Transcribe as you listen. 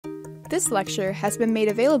This lecture has been made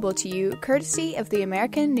available to you courtesy of the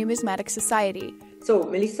American Numismatic Society. So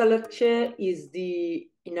Melissa Ludke is the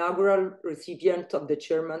inaugural recipient of the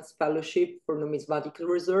Chairman's Fellowship for Numismatic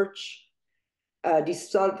Research.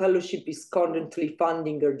 This fellowship is currently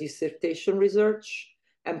funding her dissertation research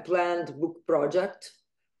and planned book project,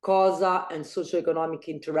 Cosa and socio-economic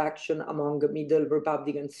interaction among Middle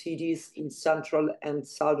Republican cities in Central and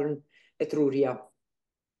Southern Etruria.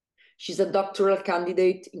 She's a doctoral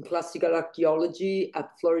candidate in classical archaeology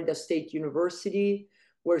at Florida State University,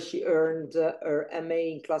 where she earned her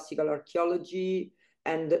MA in classical archaeology,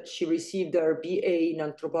 and she received her BA in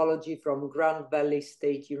anthropology from Grand Valley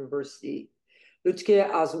State University.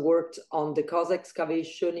 Ludke has worked on the Cosa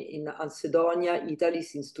excavation in Macedonia, Italy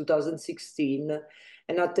since 2016,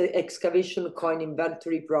 and at the excavation coin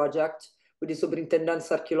inventory project with the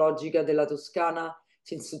Superintendenza Archeologica della Toscana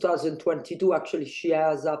since 2022. Actually, she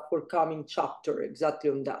has a forthcoming chapter exactly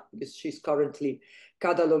on that, because she's currently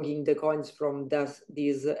cataloging the coins from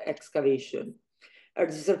this excavation. Her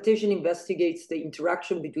dissertation investigates the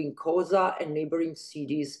interaction between Cosa and neighboring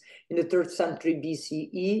cities in the 3rd century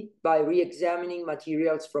BCE by re-examining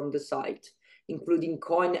materials from the site, including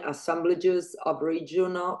coin assemblages of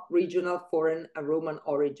regional, foreign, and Roman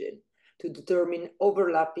origin, to determine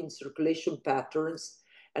overlapping circulation patterns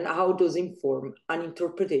and how those inform an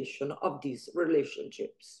interpretation of these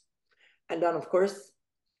relationships. And then, of course,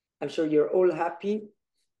 I'm sure you're all happy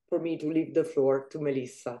for me to leave the floor to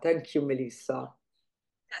Melissa. Thank you, Melissa.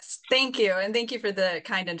 Yes, thank you. And thank you for the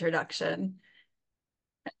kind introduction.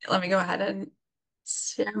 Let me go ahead and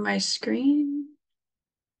share my screen.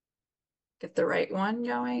 Get the right one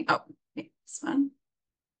going. Oh, this one.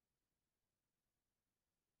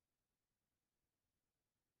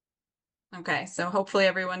 Okay, so hopefully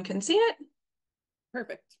everyone can see it.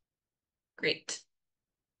 Perfect. Great.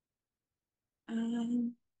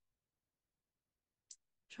 Trying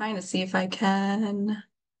to see if I can.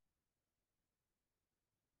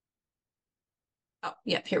 Oh,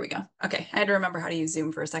 yeah, here we go. Okay, I had to remember how to use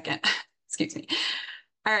Zoom for a second. Excuse me.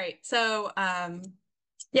 All right, so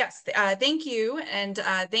yes, thank you. And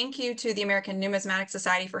thank you to the American Numismatic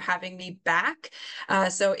Society for having me back.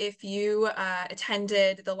 So if you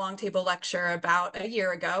attended the long table lecture about a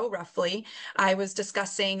year ago, roughly, I was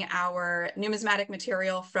discussing our numismatic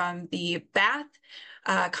material from the Bath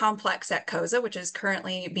complex at Cosa, which is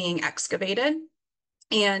currently being excavated.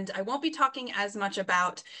 And I won't be talking as much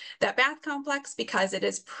about that Bath complex because it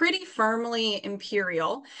is pretty firmly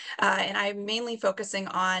imperial. And I'm mainly focusing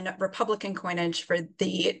on Republican coinage for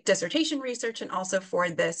the dissertation research and also for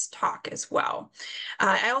this talk as well.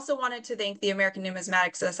 I also wanted to thank the American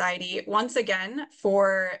Numismatic Society once again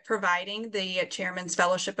for providing the Chairman's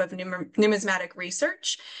Fellowship of Numismatic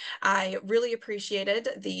Research. I really appreciated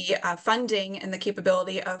the funding and the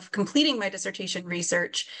capability of completing my dissertation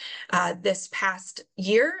research this past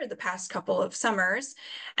year, the past couple of summers,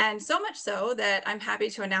 and so much so that I'm happy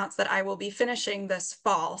to announce that I will be finishing this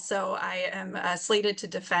fall. So I am slated to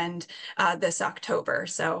defend this October.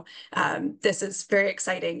 So this is very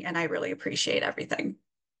exciting and I really appreciate everything.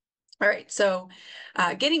 All right, so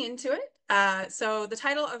getting into it. So the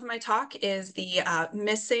title of my talk is the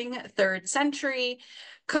Missing 3rd Century,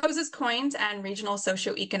 Cosa's Coins and Regional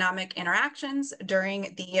Socio-Economic Interactions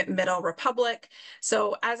During the Middle Republic.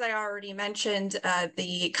 So as I already mentioned,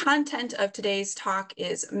 the content of today's talk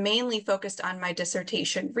is mainly focused on my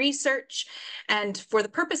dissertation research. And for the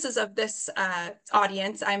purposes of this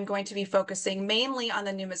audience, I'm going to be focusing mainly on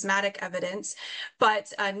the numismatic evidence,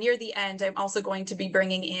 but near the end, I'm also going to be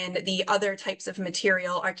bringing in the other types of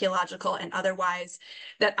material, archaeological and otherwise,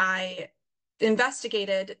 that I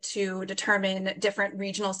investigated to determine different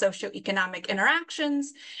regional socioeconomic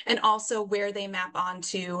interactions and also where they map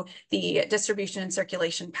onto the distribution and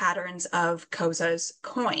circulation patterns of Cosa's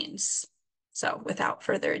coins. So without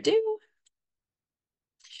further ado.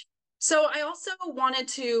 So I also wanted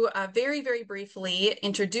to very, very briefly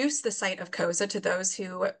introduce the site of Cosa to those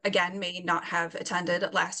who, again, may not have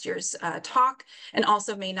attended last year's talk and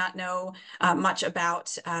also may not know much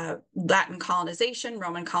about Latin colonization,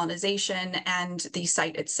 Roman colonization, and the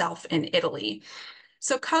site itself in Italy.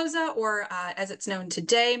 So Cosa, or as it's known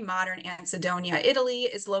today, modern Ancedonia, Italy,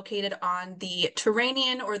 is located on the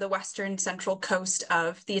Tyrrhenian or the western central coast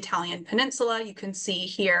of the Italian peninsula. You can see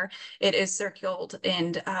here it is circled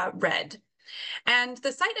in red. And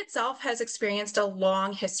the site itself has experienced a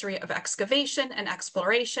long history of excavation and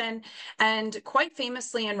exploration, and quite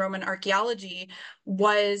famously in Roman archaeology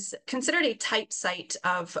was considered a type site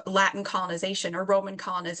of Latin colonization or Roman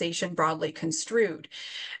colonization broadly construed.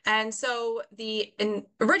 And so the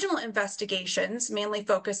original investigations mainly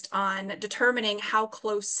focused on determining how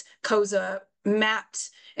close Cosa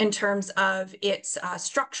mapped in terms of its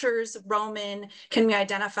structures, Roman. Can we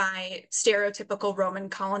identify stereotypical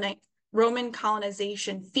Roman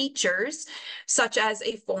colonization features, such as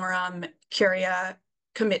a forum, curia,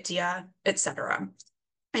 comitia, etc.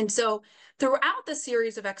 And so throughout the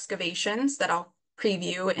series of excavations that I'll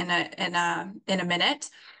preview in a minute,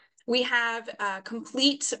 we have a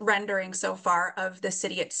complete rendering so far of the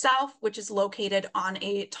city itself, which is located on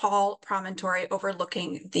a tall promontory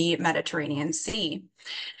overlooking the Mediterranean Sea.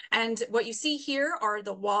 And what you see here are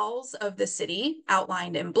the walls of the city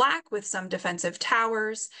outlined in black with some defensive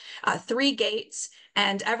towers, 3 gates,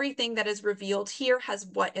 and everything that is revealed here has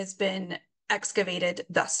what has been excavated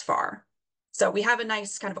thus far. So we have a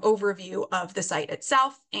nice kind of overview of the site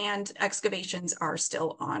itself, and excavations are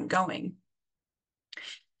still ongoing.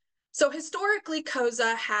 So historically,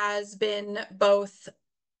 Cosa has been both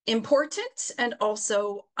important and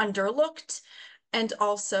also underlooked, and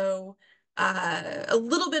also a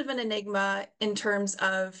little bit of an enigma in terms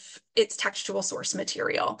of its textual source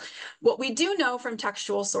material. What we do know from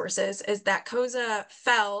textual sources is that Cosa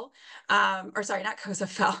fell, or sorry, not Cosa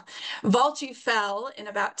fell, Valchi fell in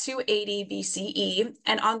about 280 BCE,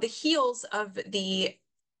 and on the heels of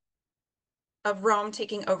Rome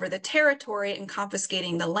taking over the territory and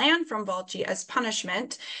confiscating the land from Valchi as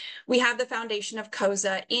punishment, we have the foundation of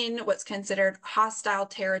Cosa in what's considered hostile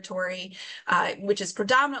territory, which is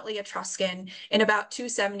predominantly Etruscan, in about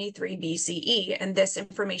 273 BCE. And this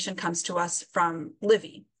information comes to us from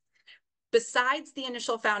Livy. Besides the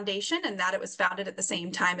initial foundation, and that it was founded at the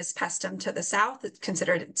same time as Paestum to the south, it's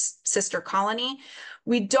considered its sister colony,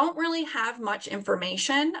 we don't really have much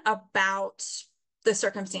information about the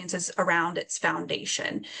circumstances around its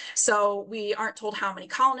foundation. So we aren't told how many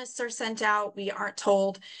colonists are sent out. We aren't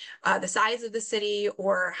told the size of the city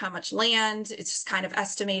or how much land. It's just kind of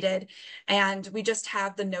estimated. And we just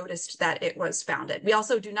have the notice that it was founded. We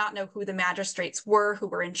also do not know who the magistrates were who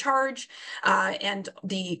were in charge and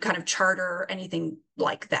the kind of charter or anything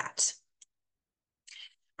like that.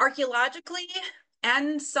 Archaeologically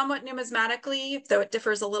and somewhat numismatically, though it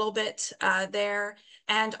differs a little bit there,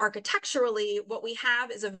 and architecturally, what we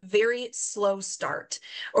have is a very slow start,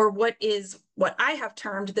 or what I have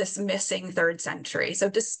termed this missing 3rd century. So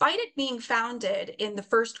despite it being founded in the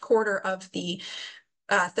first quarter of the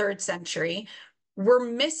 3rd century, we're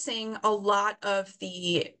missing a lot of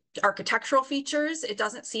the architectural features. It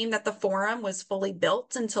doesn't seem that the forum was fully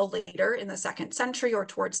built until later in the 2nd century or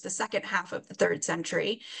towards the second half of the 3rd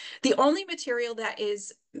century. The only material that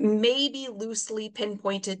is maybe loosely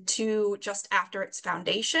pinpointed to just after its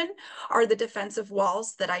foundation are the defensive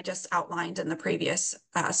walls that I just outlined in the previous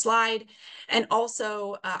slide, and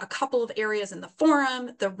also a couple of areas in the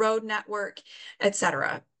forum, the road network,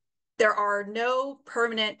 etc. There are no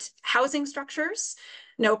permanent housing structures,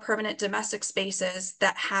 no permanent domestic spaces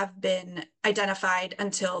that have been identified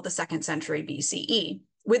until the 2nd century BCE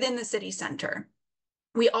within the city center.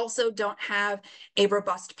 We also don't have a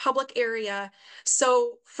robust public area.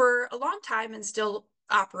 So for a long time, and still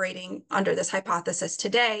operating under this hypothesis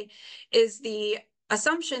today, is the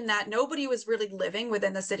assumption that nobody was really living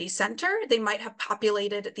within the city center. They might have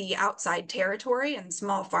populated the outside territory and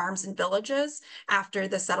small farms and villages after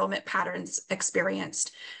the settlement patterns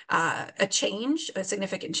experienced a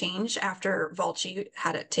significant change after Valchi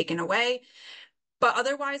had it taken away. But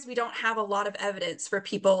otherwise, we don't have a lot of evidence for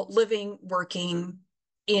people living, working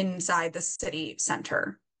inside the city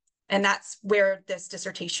center. And that's where this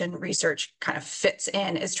dissertation research kind of fits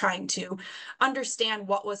in, is trying to understand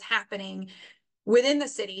what was happening within the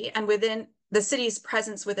city and within the city's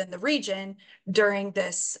presence within the region during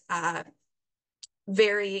this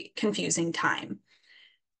very confusing time.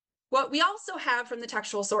 What we also have from the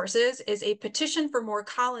textual sources is a petition for more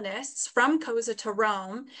colonists from Cosa to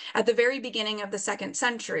Rome at the very beginning of the 2nd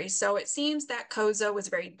century. So it seems that Cosa was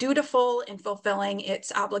very dutiful in fulfilling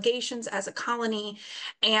its obligations as a colony,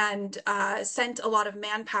 and sent a lot of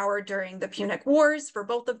manpower during the Punic Wars for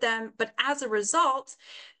both of them. But as a result,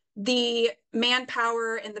 the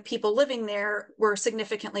manpower and the people living there were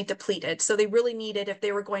significantly depleted. So they really needed, if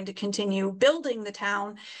they were going to continue building the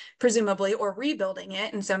town, presumably, or rebuilding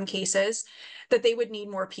it in some cases, that they would need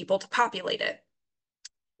more people to populate it.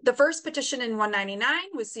 The first petition in 199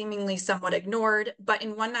 was seemingly somewhat ignored, but in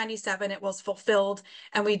 197 it was fulfilled,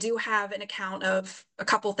 and we do have an account of a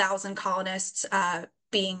couple thousand colonists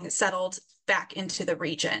being settled back into the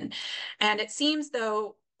region. And it seems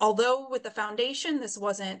though, although with the foundation this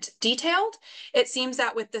wasn't detailed, it seems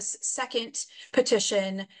that with this second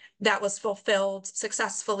petition that was fulfilled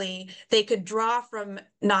successfully, they could draw from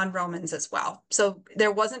non-Romans as well. So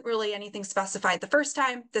there wasn't really anything specified the first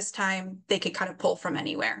time. This time they could kind of pull from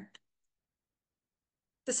anywhere.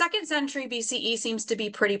 The 2nd century BCE seems to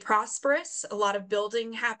be pretty prosperous. A lot of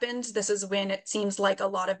building happened. This is when it seems like a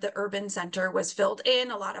lot of the urban center was filled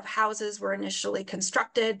in. A lot of houses were initially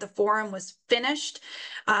constructed. The forum was finished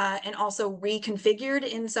and also reconfigured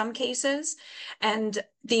in some cases. And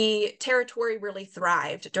the territory really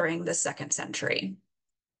thrived during the 2nd century.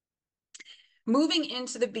 Moving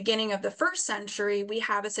into the beginning of the 1st century, we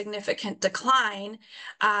have a significant decline,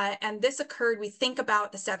 and this occurred, we think,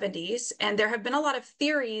 about the 70s, and there have been a lot of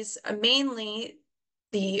theories, mainly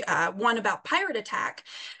the one about pirate attack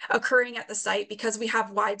occurring at the site because we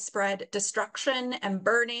have widespread destruction and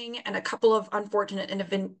burning and a couple of unfortunate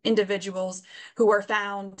individuals who were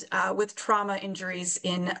found with trauma injuries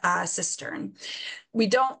in a cistern. We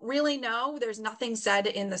don't really know. There's nothing said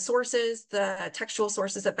in the sources, the textual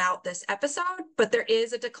sources about this episode, but there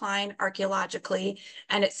is a decline archaeologically,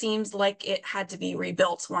 and it seems like it had to be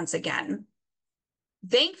rebuilt once again.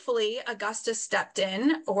 Thankfully, Augustus stepped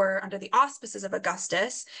in, or under the auspices of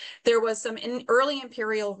Augustus, there was some early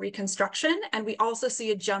imperial reconstruction, and we also see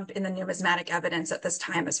a jump in the numismatic evidence at this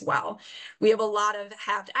time as well. We have a lot of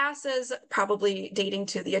halved asses, probably dating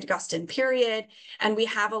to the Augustan period, and we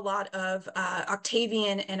have a lot of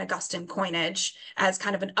Octavian and Augustan coinage as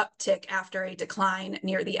kind of an uptick after a decline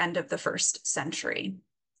near the end of the 1st century.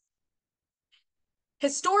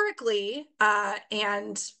 Historically,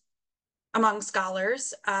 and among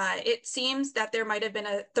scholars, it seems that there might have been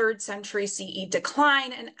a 3rd century CE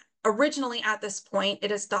decline, and originally at this point,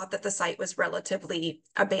 it is thought that the site was relatively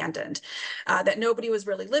abandoned, that nobody was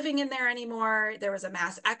really living in there anymore, there was a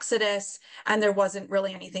mass exodus, and there wasn't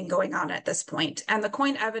really anything going on at this point. And the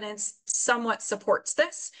coin evidence somewhat supports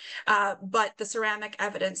this, but the ceramic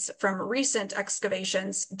evidence from recent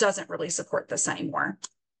excavations doesn't really support this anymore.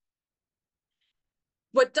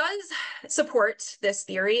 What does support this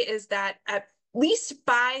theory is that at least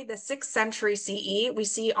by the 6th century CE, we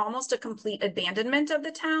see almost a complete abandonment of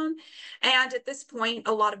the town. And at this point,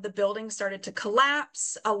 a lot of the buildings started to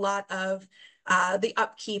collapse. A lot of the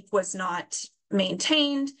upkeep was not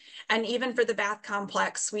maintained. And even for the bath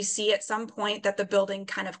complex, we see at some point that the building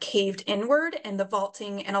kind of caved inward and the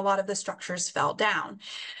vaulting and a lot of the structures fell down.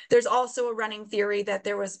 There's also a running theory that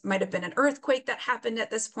there might have been an earthquake that happened at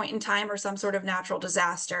this point in time or some sort of natural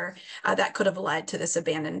disaster that could have led to this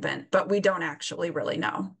abandonment, but we don't actually really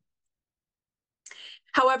know.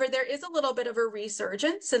 However, there is a little bit of a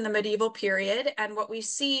resurgence in the medieval period, and what we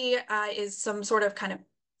see is some sort of kind of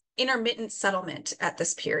intermittent settlement at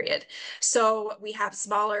this period. So we have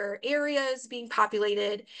smaller areas being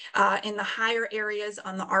populated in the higher areas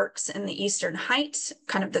on the arcs and the eastern heights,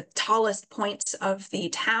 kind of the tallest points of the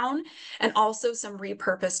town, and also some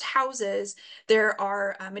repurposed houses. There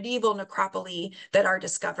are medieval necropoli that are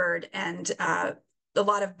discovered, and a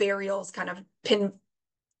lot of burials kind of pin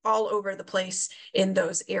all over the place in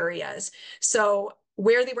those areas. So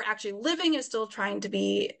where they were actually living is still trying to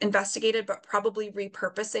be investigated, but probably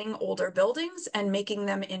repurposing older buildings and making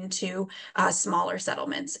them into smaller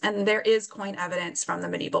settlements. And there is coin evidence from the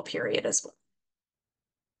medieval period as well.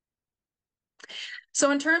 So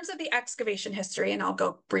in terms of the excavation history, and I'll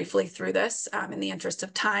go briefly through this in the interest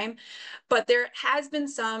of time, but there has been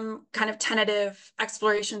some kind of tentative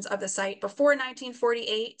explorations of the site before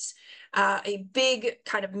 1948. A big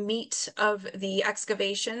kind of meat of the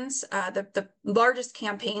excavations, the largest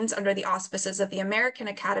campaigns under the auspices of the American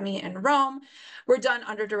Academy in Rome were done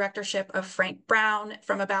under directorship of Frank Brown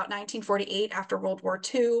from about 1948 after World War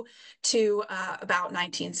II to about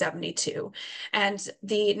 1972. And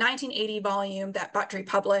the 1980 volume that Buttry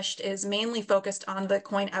published is mainly focused on the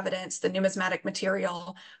coin evidence, the numismatic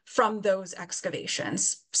material from those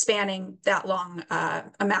excavations, spanning that long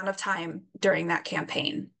amount of time during that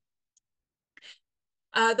campaign.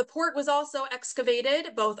 The port was also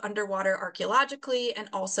excavated both underwater archaeologically and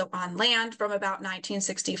also on land from about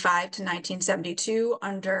 1965 to 1972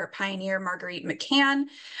 under pioneer Marguerite McCann.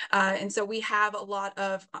 And so we have a lot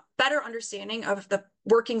of better understanding of the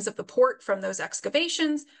workings of the port from those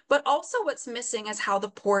excavations, but also what's missing is how the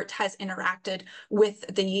port has interacted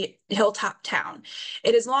with the hilltop town.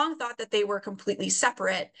 It is long thought that they were completely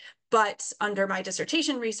separate, But under my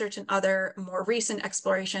dissertation research and other more recent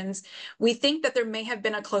explorations, we think that there may have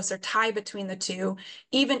been a closer tie between the two,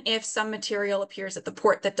 even if some material appears at the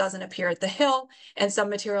port that doesn't appear at the hill, and some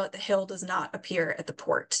material at the hill does not appear at the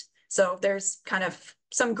port. So there's kind of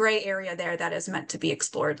some gray area there that is meant to be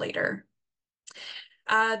explored later.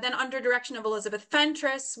 Then under direction of Elizabeth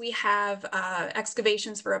Fentress, we have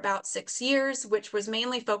excavations for about 6 years, which was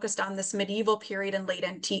mainly focused on this medieval period and late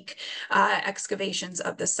antique excavations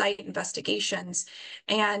of the site investigations.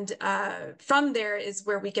 And from there is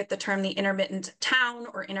where we get the term the intermittent town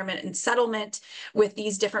or intermittent settlement, with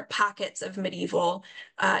these different pockets of medieval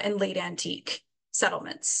and late antique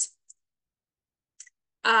settlements.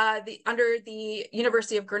 Under the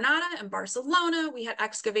University of Granada and Barcelona, we had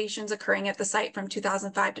excavations occurring at the site from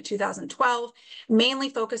 2005 to 2012, mainly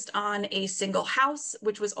focused on a single house,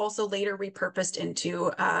 which was also later repurposed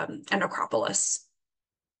into a necropolis.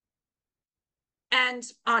 And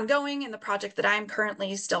ongoing in the project that I'm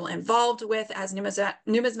currently still involved with as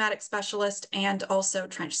numismatic specialist and also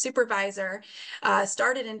trench supervisor,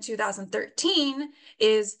 started in 2013,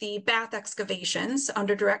 is the Bath excavations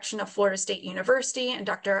under direction of Florida State University and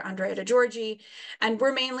Dr. Andrea DeGiorgi. And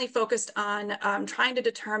we're mainly focused on trying to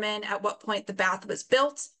determine at what point the bath was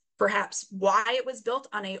built, perhaps why it was built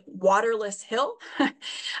on a waterless hill,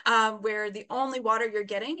 where the only water you're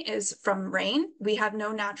getting is from rain. We have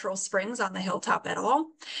no natural springs on the hilltop at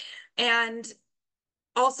all. And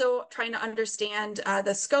also trying to understand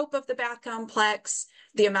the scope of the bath complex,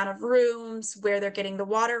 the amount of rooms, where they're getting the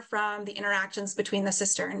water from, the interactions between the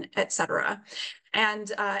cistern, etc.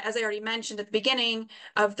 And as I already mentioned at the beginning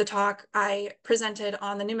of the talk, I presented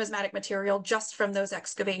on the numismatic material just from those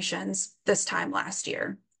excavations this time last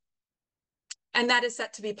year. And that is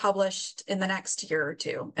set to be published in the next year or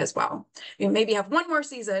two as well. We maybe have one more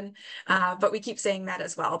season, but we keep saying that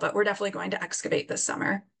as well, but we're definitely going to excavate this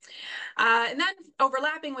summer. And then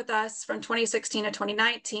overlapping with us from 2016 to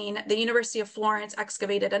 2019, the University of Florence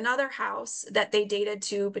excavated another house that they dated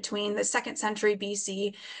to between the 2nd century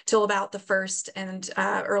BC till about the 1st and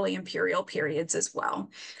early imperial periods as well.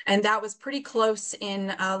 And that was pretty close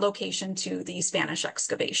in location to the Spanish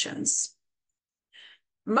excavations.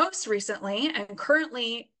 Most recently, and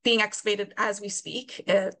currently being excavated as we speak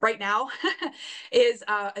right now, is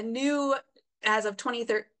a new, as of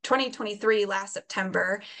 2023, last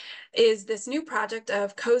September, is this new project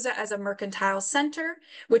of Cosa as a mercantile center,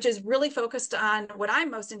 which is really focused on what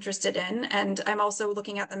I'm most interested in. And I'm also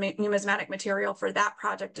looking at the numismatic material for that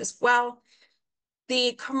project as well.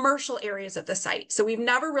 The commercial areas of the site. So we've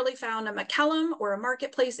never really found a McKellum or a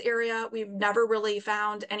marketplace area. We've never really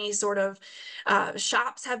found any sort of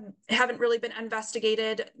shops haven't really been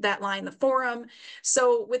investigated that line the forum.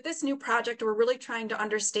 So with this new project, we're really trying to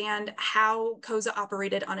understand how Cosa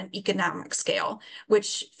operated on an economic scale,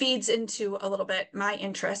 which feeds into a little bit my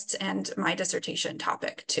interests and my dissertation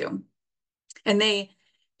topic too. And they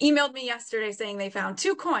emailed me yesterday saying they found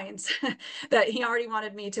 2 coins that he already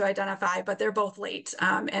wanted me to identify, but they're both late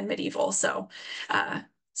and medieval. So,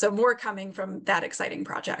 so more coming from that exciting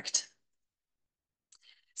project.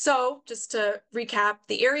 So just to recap,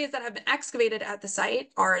 the areas that have been excavated at the site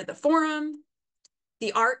are the forum,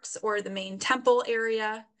 the arcs or the main temple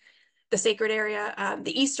area, the sacred area,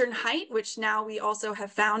 the eastern height, which now we also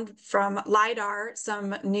have found from LIDAR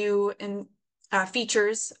some new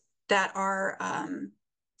features that are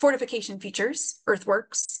fortification features,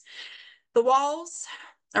 earthworks, the walls,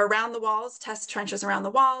 around the walls, test trenches around the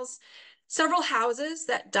walls, several houses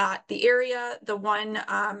that dot the area. The one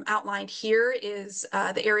outlined here is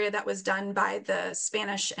the area that was done by the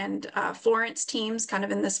Spanish and Florence teams, kind of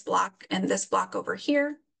in this block and this block over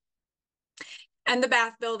here. And the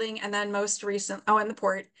bath building, and then most recent, and the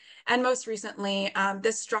port. And most recently,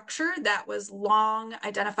 this structure that was long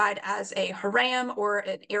identified as a harem or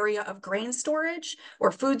an area of grain storage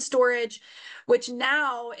or food storage, which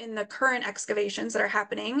now in the current excavations that are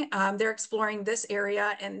happening, they're exploring this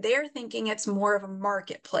area and they're thinking it's more of a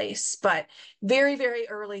marketplace, but very, very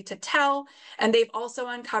early to tell. And they've also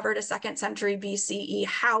uncovered a 2nd century BCE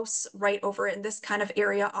house right over in this kind of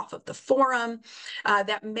area off of the forum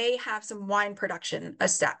that may have some wine production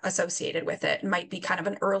associated with it. It might be kind of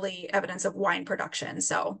an early evidence of wine production.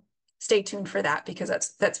 So stay tuned for that because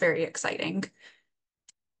that's very exciting.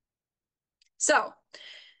 So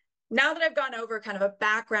now that I've gone over kind of a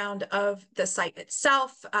background of the site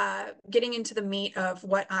itself, getting into the meat of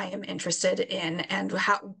what I am interested in and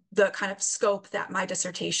how the kind of scope that my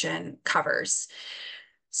dissertation covers.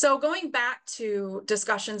 So going back to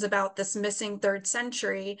discussions about this missing 3rd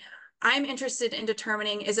century, I'm interested in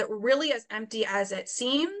determining, is it really as empty as it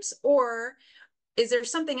seems, or is there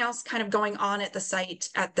something else kind of going on at the site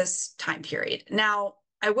at this time period? Now,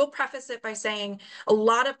 I will preface it by saying a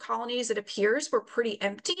lot of colonies, it appears, were pretty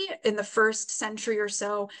empty in the first century or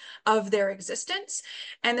so of their existence.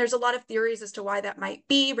 And there's a lot of theories as to why that might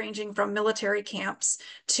be, ranging from military camps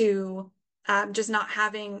to just not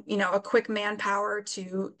having, a quick manpower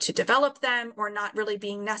to develop them, or not really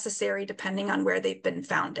being necessary depending on where they've been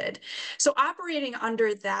founded. So operating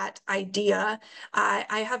under that idea,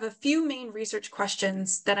 I have a few main research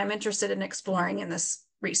questions that I'm interested in exploring in this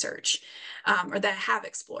research, or that I have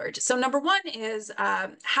explored. So number one is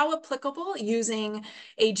how applicable using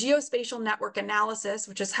a geospatial network analysis,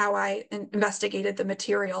 which is how I investigated the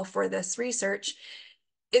material for this research,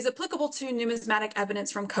 is applicable to numismatic evidence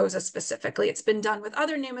from Cosa specifically. It's been done with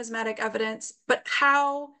other numismatic evidence, but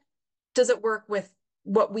how does it work with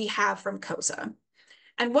what we have from Cosa?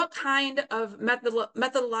 And what kind of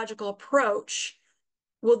methodological approach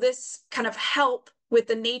will this kind of help with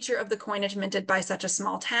the nature of the coinage minted by such a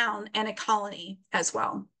small town and a colony as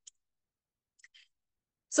well?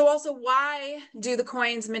 So also, why do the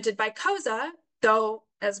coins minted by Cosa, though,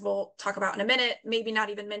 as we'll talk about in a minute, maybe not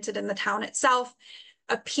even minted in the town itself,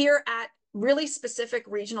 appear at really specific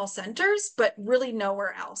regional centers, but really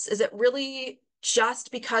nowhere else? Is it really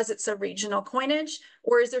just because it's a regional coinage,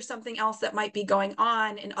 or is there something else that might be going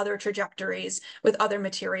on in other trajectories with other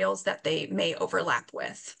materials that they may overlap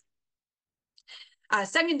with?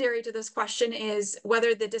 Secondary to this question is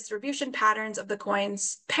whether the distribution patterns of the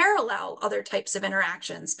coins parallel other types of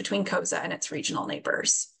interactions between Cosa and its regional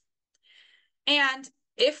neighbors. And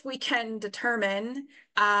if we can determine,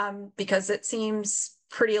 because it seems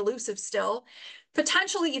pretty elusive still,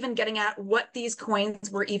 potentially even getting at what these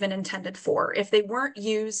coins were even intended for. If they weren't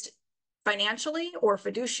used financially or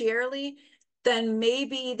fiduciarily, then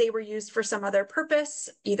maybe they were used for some other purpose,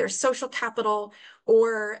 either social capital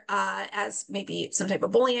or as maybe some type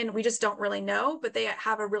of bullion. We just don't really know, but they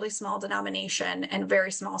have a really small denomination and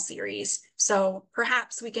very small series. So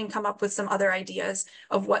perhaps we can come up with some other ideas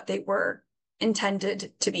of what they were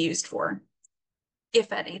intended to be used for,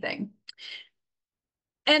 if anything.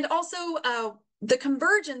 And also the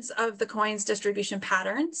convergence of the coin's distribution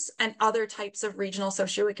patterns and other types of regional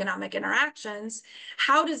socioeconomic interactions,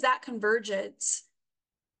 how does that convergence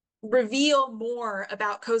reveal more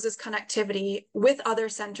about Cosa's connectivity with other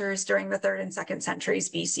centers during the 3rd and 2nd centuries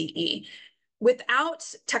BCE?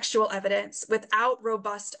 Without textual evidence, without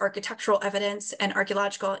robust architectural evidence and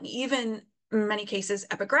archaeological, and even in many cases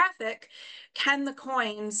epigraphic, can the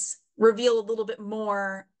coins reveal a little bit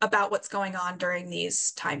more about what's going on during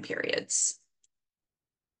these time periods?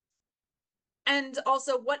 And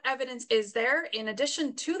also, what evidence is there, in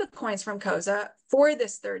addition to the coins from Cosa, for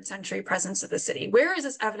this 3rd century presence of the city? Where is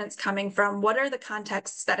this evidence coming from? What are the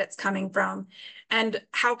contexts that it's coming from? And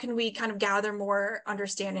how can we kind of gather more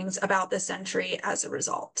understandings about this century as a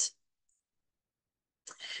result?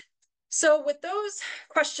 So with those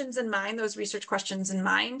questions in mind, those research questions in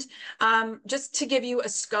mind, just to give you a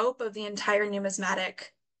scope of the entire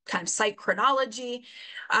numismatic kind of site chronology,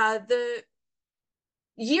 the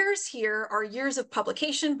years here are years of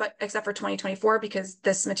publication, but except for 2024, because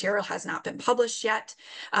this material has not been published yet.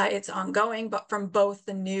 It's ongoing, but from both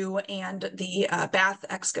the new and the Bath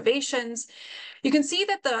excavations. You can see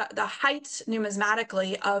that the height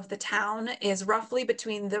numismatically of the town is roughly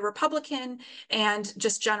between the Republican and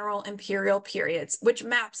just general imperial periods, which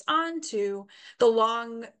maps onto the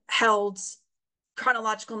long-held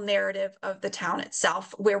chronological narrative of the town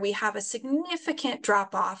itself, where we have a significant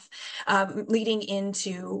drop-off leading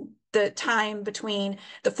into the time between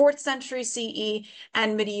the 4th century CE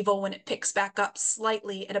and medieval, when it picks back up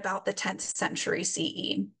slightly at about the 10th century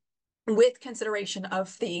CE, with consideration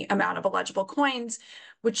of the amount of illegible coins,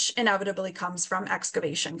 which inevitably comes from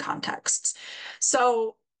excavation contexts.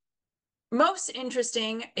 So most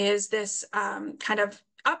interesting is this kind of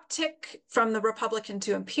uptick from the Republican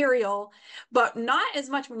to imperial, but not as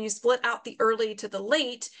much when you split out the early to the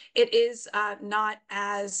late. It is not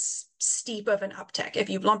as steep of an uptick.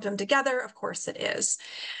 If you lump them together, of course it is.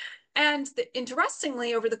 And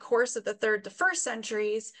interestingly, over the course of the 3rd to 1st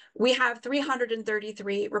centuries, we have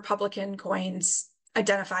 333 Republican coins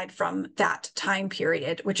identified from that time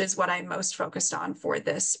period, which is what I'm most focused on for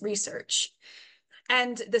this research.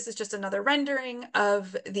 And this is just another rendering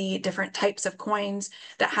of the different types of coins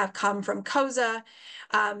that have come from Cosa.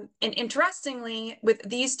 And interestingly, with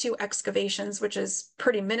these two excavations, which is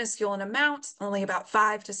pretty minuscule in amount, only about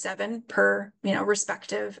 5 to 7 per,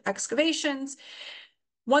 respective excavations,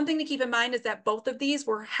 one thing to keep in mind is that both of these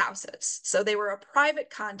were houses. So they were a private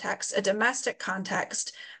context, a domestic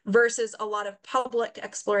context, versus a lot of public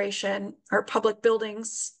exploration or public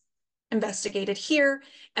buildings investigated here,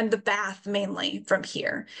 and the bath mainly from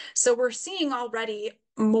here. So we're seeing already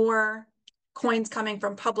more coins coming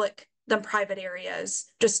from public than private areas,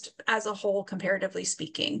 just as a whole, comparatively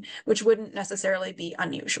speaking, which wouldn't necessarily be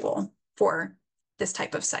unusual for this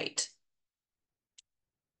type of site.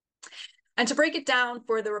 And to break it down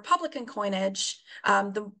for the Republican coinage,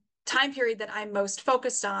 the time period that I'm most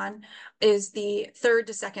focused on is the 3rd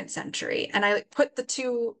to 2nd century. And I put the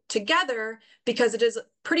two together because it is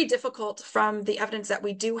pretty difficult from the evidence that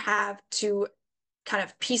we do have to kind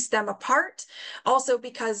of piece them apart. Also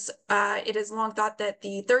because it is long thought that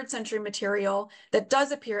the 3rd century material that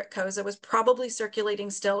does appear at Cosa was probably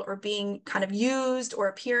circulating still or being kind of used or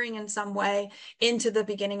appearing in some way into the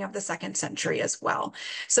beginning of the 2nd century as well.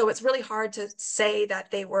 So it's really hard to say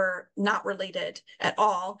that they were not related at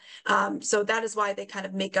all. So that is why they kind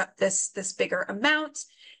of make up this bigger amount.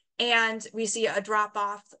 And we see a drop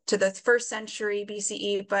off to the 1st century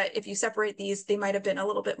BCE, but if you separate these, they might have been a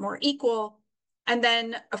little bit more equal. And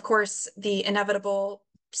then, of course, the inevitable,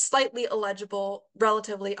 slightly illegible,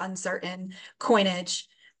 relatively uncertain coinage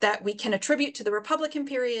that we can attribute to the Republican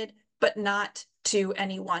period, but not to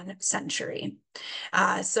any one century.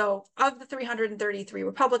 So of the 333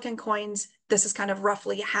 Republican coins, this is kind of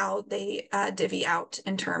roughly how they divvy out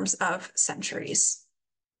in terms of centuries.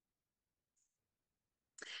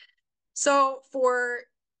 So for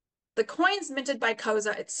the coins minted by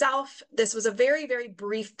Cosa itself, this was a very, very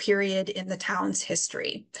brief period in the town's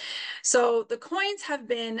history. So the coins have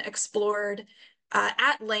been explored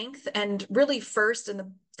at length and really first in the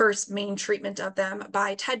first main treatment of them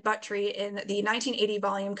by Ted Buttry in the 1980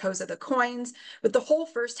 volume Cosa the Coins, with the whole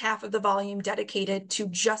first half of the volume dedicated to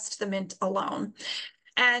just the mint alone.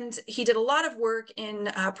 And he did a lot of work in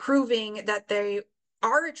proving that they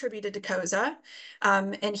are attributed to Cosa,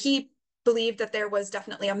 and he believed that there was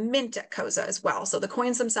definitely a mint at Cosa as well. So the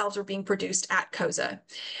coins themselves were being produced at Cosa.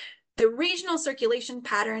 The regional circulation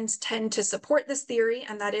patterns tend to support this theory,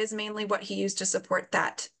 and that is mainly what he used to support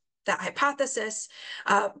that hypothesis.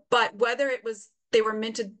 But whether they were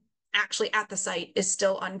minted actually at the site is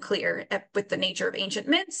still unclear with the nature of ancient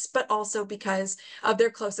mints, but also because of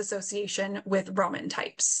their close association with Roman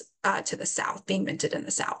types to the south, being minted in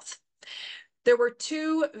the south. There were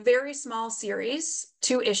 2 very small series,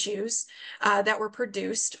 2 issues that were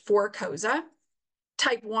produced for Cosa.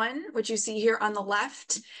 Type 1, which you see here on the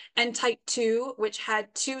left, and type 2, which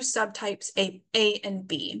had 2 subtypes, A and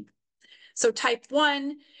B. So type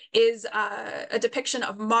 1 is a depiction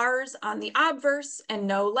of Mars on the obverse and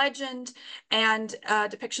no legend, and a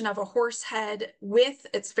depiction of a horse head with,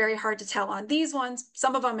 it's very hard to tell on these ones,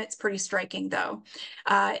 some of them it's pretty striking though,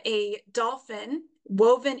 a dolphin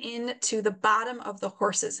woven into the bottom of the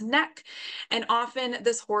horse's neck, and often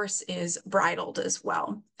this horse is bridled as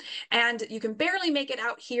well. And you can barely make it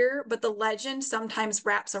out here, but the legend sometimes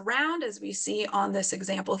wraps around, as we see on this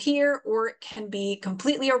example here, or it can be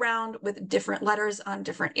completely around with different letters on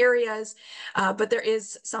different areas, but there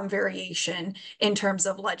is some variation in terms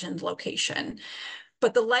of legend location.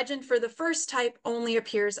 But the legend for the first type only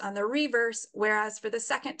appears on the reverse, whereas for the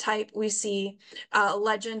second type, we see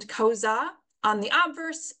legend Cosa on the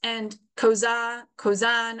obverse and Cosa,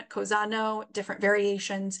 Cosan, Cosano, different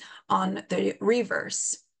variations on the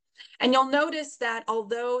reverse. And you'll notice that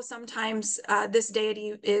although sometimes this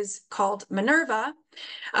deity is called Minerva,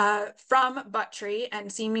 from Buttry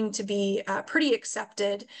and seeming to be pretty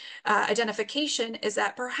accepted identification is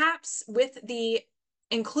that perhaps with the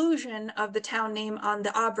inclusion of the town name on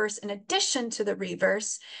the obverse in addition to the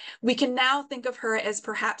reverse, we can now think of her as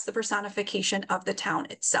perhaps the personification of the town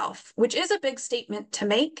itself, which is a big statement to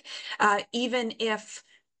make, even if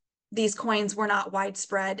these coins were not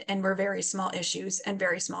widespread and were very small issues and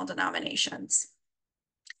very small denominations.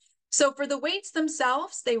 So for the weights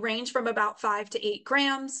themselves, they range from about 5 to 8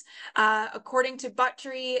 grams. According to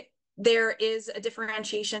Buttry, there is a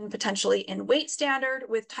differentiation potentially in weight standard,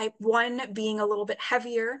 with type 1 being a little bit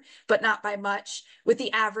heavier, but not by much, with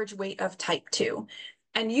the average weight of type 2.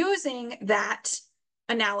 And using that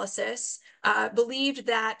analysis, believed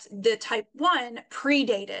that the type 1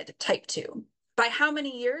 predated type 2. By how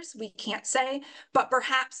many years, we can't say, but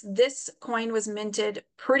perhaps this coin was minted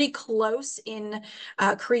pretty close in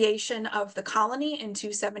creation of the colony in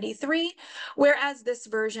 273, whereas this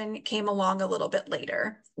version came along a little bit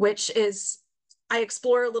later, which is, I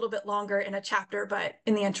explore a little bit longer in a chapter, but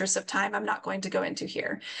in the interest of time, I'm not going to go into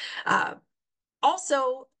here.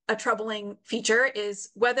 Also, a troubling feature is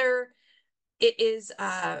whether it is,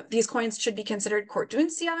 these coins should be considered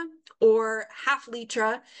quartuncia or half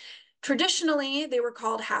litra. Traditionally, they were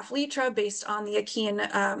called half litra based on the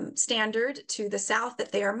Achaean standard to the south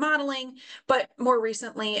that they are modeling, but more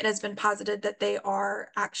recently it has been posited that they are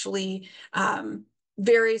actually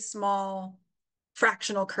very small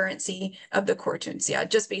fractional currency of the Quartuntia,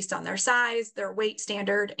 just based on their size, their weight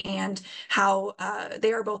standard, and how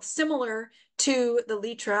they are both similar to the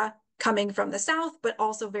litra coming from the south, but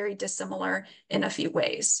also very dissimilar in a few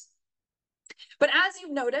ways. But as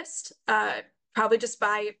you've noticed, probably just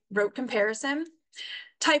by rote comparison,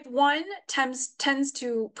 type 1 tends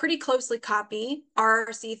to pretty closely copy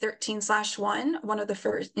RRC 13/1, one of the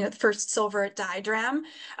first, the first silver diagram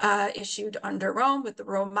issued under Rome with the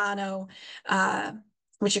Romano,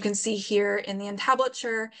 which you can see here in the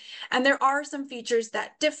entablature. And there are some features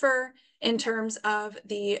that differ in terms of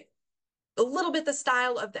a little bit the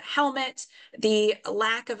style of the helmet, the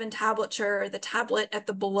lack of entablature, the tablet at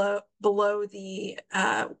the below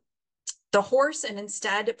the horse, and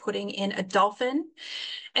instead putting in a dolphin.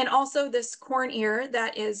 And also this corn ear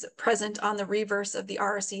that is present on the reverse of the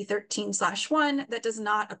RRC 13/1 that does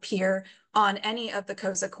not appear on any of the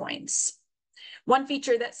Cosa coins. One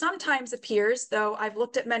feature that sometimes appears, though I've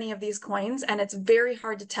looked at many of these coins and it's very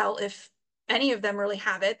hard to tell if any of them really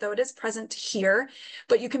have it, though it is present here,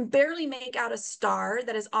 but you can barely make out a star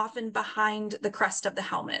that is often behind the crest of the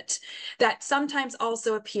helmet. That sometimes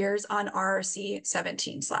also appears on RRC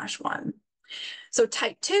 17/1. So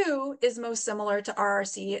type 2 is most similar to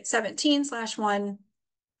RRC 17/1,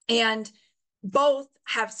 and both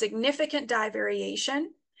have significant dye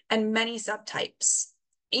variation and many subtypes.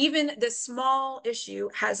 Even this small issue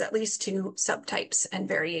has at least 2 subtypes and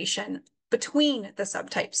variation between the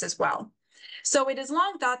subtypes as well. So it is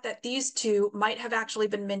long thought that these two might have actually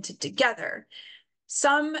been minted together.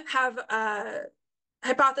 Some have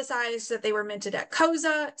hypothesized that they were minted at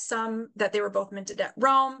Cosa, some that they were both minted at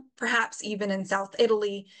Rome, perhaps even in South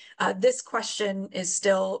Italy. This question is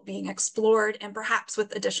still being explored, and perhaps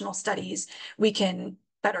with additional studies, we can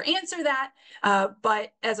better answer that.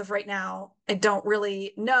 But as of right now, I don't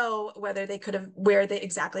really know whether they could have, where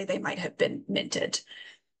exactly they might have been minted.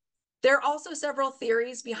 There are also several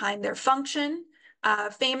theories behind their function.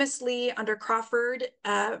 Famously, under Crawford,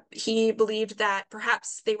 he believed that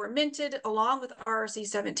perhaps they were minted along with RRC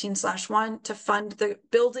 17/1 to fund the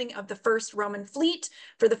building of the first Roman fleet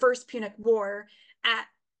for the First Punic War at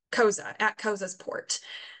Cosa's port.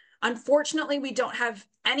 Unfortunately, we don't have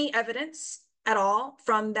any evidence at all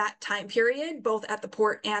from that time period, both at the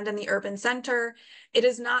port and in the urban center. It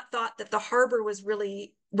is not thought that the harbor was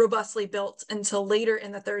really robustly built until later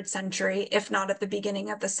in the 3rd century, if not at the beginning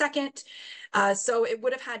of the 2nd. So it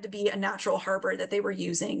would have had to be a natural harbor that they were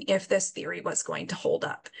using if this theory was going to hold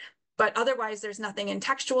up. But otherwise, there's nothing in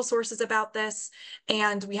textual sources about this,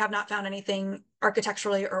 and we have not found anything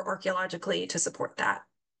architecturally or archaeologically to support that.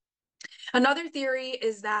 Another theory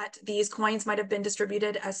is that these coins might have been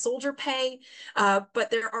distributed as soldier pay, but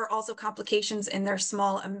there are also complications in their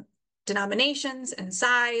small denominations and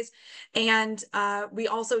size. And we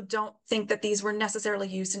also don't think that these were necessarily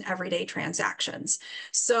used in everyday transactions.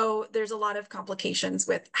 So there's a lot of complications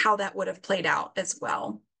with how that would have played out as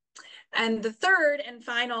well. And the third and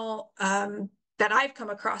final that I've come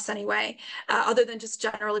across anyway, other than just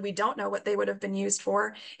generally we don't know what they would have been used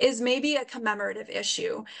for, is maybe a commemorative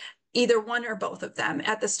issue. Either one or both of them.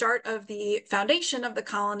 At the start of the foundation of the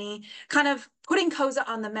colony, kind of putting Cosa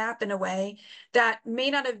on the map in a way that may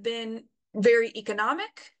not have been very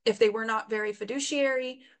economic if they were not very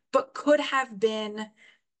fiduciary, but could have been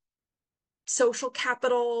social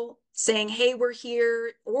capital, saying, hey, we're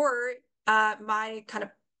here, or my kind of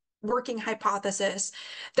working hypothesis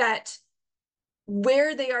that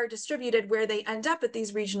where they are distributed, where they end up at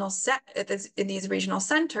these regional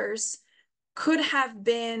centers, could have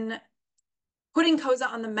been putting Cosa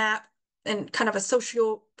on the map in kind of a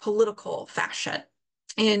socio-political fashion,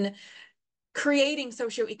 in creating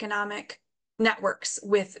socio-economic networks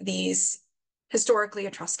with these historically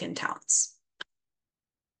Etruscan towns.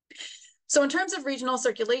 So in terms of regional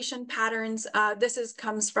circulation patterns, this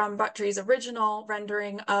comes from Buttrey's original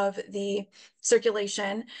rendering of the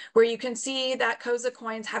circulation, where you can see that Cosa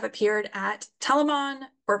coins have appeared at Telamon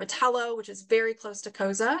or Vitello, which is very close to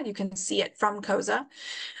Cosa. You can see it from Cosa.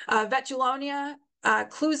 Vetulonia,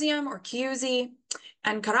 Clusium or Chiusi,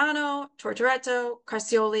 and Carano, Tortoretto,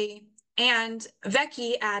 Carcioli, and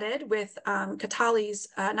Vecchi added with Catali's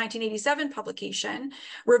 1987 publication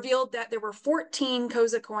revealed that there were 14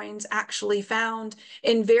 Cosa coins actually found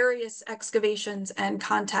in various excavations and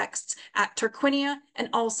contexts at Tarquinia, and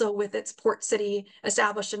also with its port city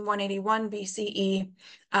established in 181 BCE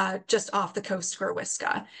just off the coast of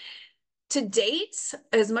Huasca. to date,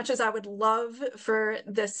 as much as I would love for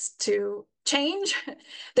this to change,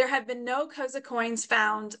 there have been no Cosa coins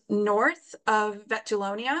found north of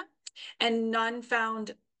Vetulonia and none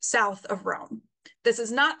found south of Rome. This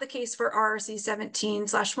is not the case for RRC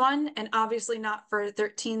 17/1 and obviously not for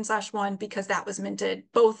 13/1 because that was minted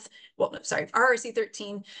both, well, no, sorry, RRC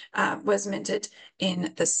 13 was minted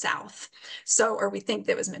in the south. So, or we think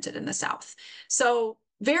that was minted in the south. So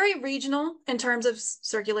very regional in terms of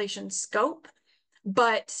circulation scope,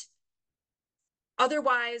 but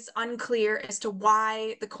otherwise unclear as to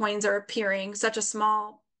why the coins are appearing, such a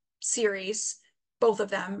small series, both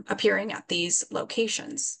of them appearing at these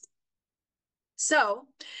locations. So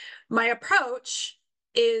my approach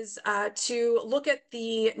is to look at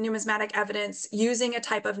the numismatic evidence using a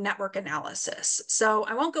type of network analysis. So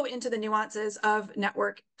I won't go into the nuances of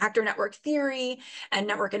actor network theory and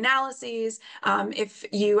network analyses. If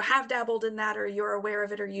you have dabbled in that or you're aware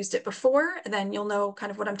of it or used it before, then you'll know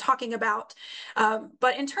kind of what I'm talking about.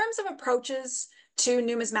 But in terms of approaches to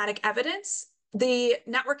numismatic evidence, the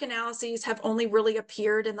network analyses have only really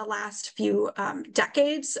appeared in the last few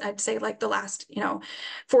decades. I'd say like the last,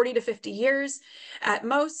 40 to 50 years at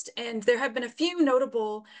most. And there have been a few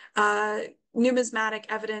notable numismatic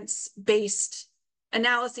evidence-based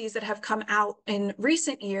analyses that have come out in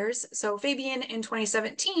recent years. So Fabian in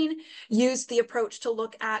 2017 used the approach to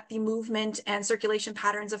look at the movement and circulation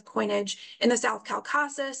patterns of coinage in the South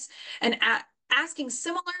Caucasus and asking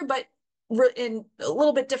similar but in a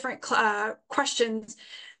little bit different questions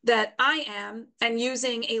that I am, and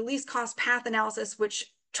using a least cost path analysis,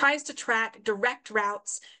 which tries to track direct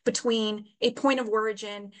routes between a point of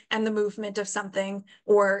origin and the movement of something,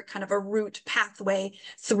 or kind of a route pathway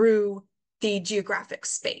through the geographic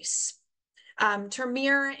space.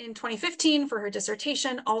 Termeer in 2015 for her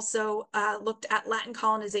dissertation also looked at Latin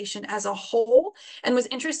colonization as a whole and was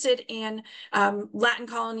interested in Latin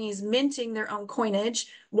colonies minting their own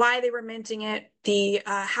coinage, why they were minting it,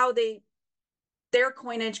 how their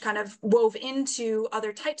coinage kind of wove into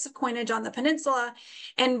other types of coinage on the peninsula,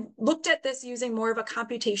 and looked at this using more of a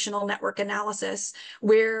computational network analysis,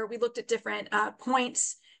 where we looked at different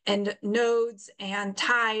points and nodes and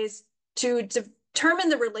ties to determine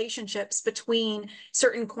the relationships between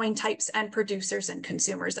certain coin types and producers and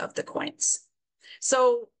consumers of the coins.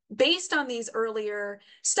 So based on these earlier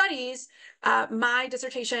studies, my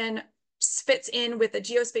dissertation fits in with a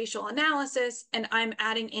geospatial analysis, and I'm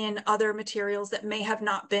adding in other materials that may have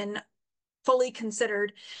not been fully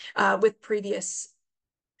considered with previous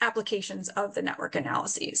applications of the network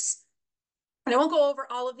analyses. And I won't go over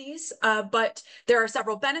all of these, but there are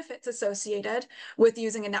several benefits associated with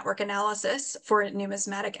using a network analysis for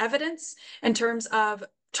numismatic evidence in terms of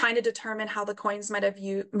trying to determine how the coins might have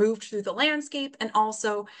moved through the landscape, and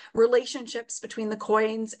also relationships between the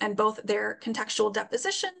coins and both their contextual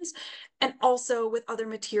depositions and also with other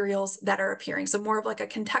materials that are appearing. So more of like a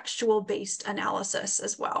contextual based analysis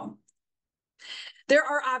as well. There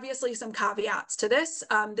are obviously some caveats to this.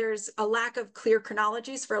 There's a lack of clear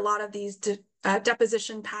chronologies for a lot of these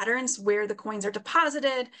deposition patterns where the coins are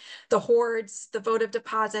deposited, the hoards, the votive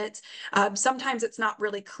deposits. Sometimes it's not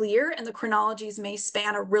really clear, and the chronologies may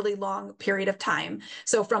span a really long period of time.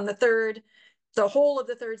 So from the whole of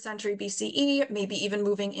the 3rd century BCE, maybe even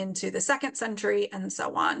moving into the 2nd century and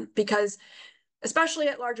so on, because especially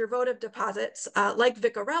at larger votive deposits like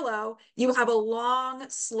Vicarello, you have a long,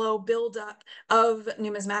 slow buildup of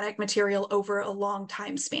numismatic material over a long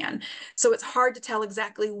time span. So it's hard to tell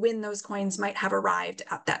exactly when those coins might have arrived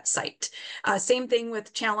at that site. Same thing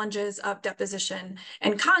with challenges of deposition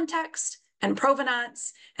and context and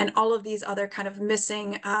provenance and all of these other kind of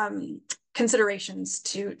missing considerations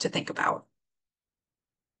to think about.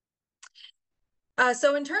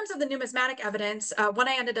 So in terms of the numismatic evidence, what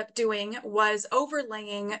I ended up doing was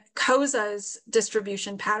overlaying Cosa's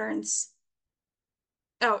distribution patterns.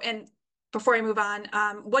 Oh, and before I move on,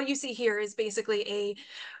 what you see here is basically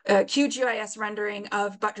a QGIS rendering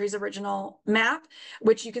of Buttrey's original map,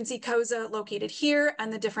 which you can see Cosa located here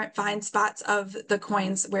and the different find spots of the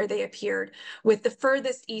coins where they appeared, with the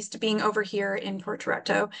furthest east being over here in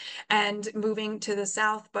Portoretto and moving to the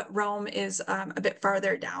south, but Rome is a bit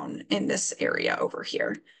farther down in this area over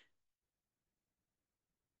here.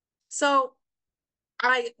 So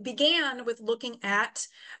I began with looking at,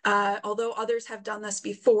 although others have done this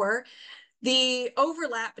before, the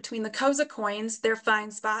overlap between the Cosa coins, their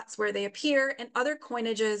find spots where they appear, and other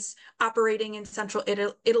coinages operating in central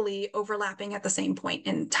Italy overlapping at the same point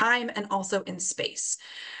in time and also in space.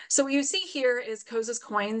 So what you see here is Cosa's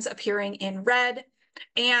coins appearing in red,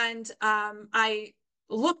 and I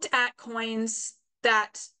looked at coins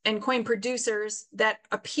and coin producers that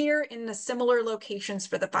appear in the similar locations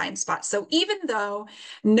for the find spots. So even though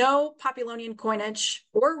no Populonian coinage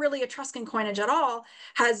or really Etruscan coinage at all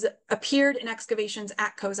has appeared in excavations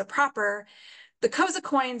at Cosa proper, the Cosa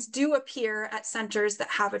coins do appear at centers that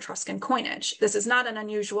have Etruscan coinage. This is not an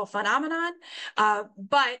unusual phenomenon,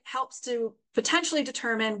 but helps to potentially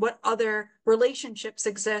determine what other relationships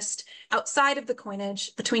exist outside of the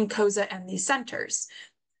coinage between Cosa and these centers.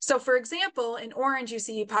 So for example, in orange, you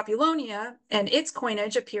see Populonia and its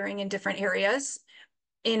coinage appearing in different areas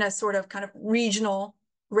in a sort of kind of regional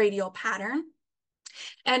radial pattern.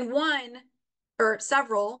 And one or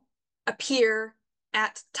several appear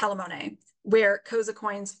at Telamone, where Cosa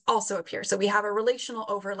coins also appear. So we have a relational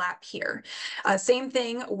overlap here. Same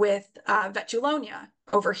thing with Vetulonia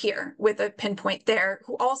over here with a pinpoint there,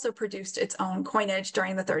 who also produced its own coinage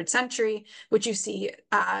during the 3rd century, which you see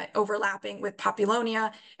overlapping with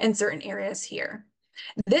Populonia in certain areas here.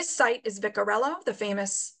 This site is Vicarello, the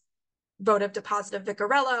famous votive deposit of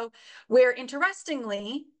Vicarello, where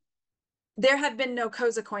interestingly, there have been no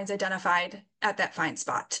Cosa coins identified at that find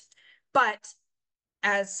spot. But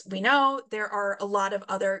as we know, there are a lot of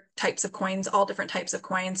other types of coins, all different types of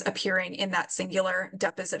coins appearing in that singular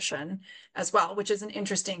deposition as well, which is an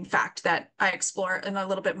interesting fact that I explore in a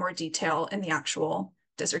little bit more detail in the actual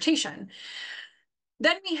dissertation.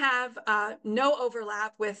 Then we have no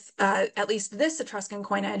overlap with at least this Etruscan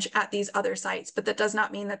coinage at these other sites, but that does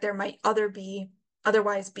not mean that there might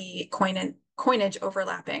otherwise be coinage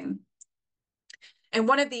overlapping. And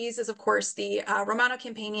one of these is, of course, the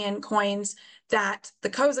Romano-Campanian coins that the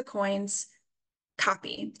Cosa coins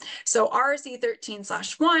copy. So RC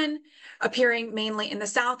 13/1 appearing mainly in the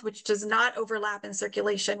south, which does not overlap in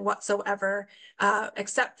circulation whatsoever,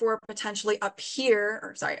 except for potentially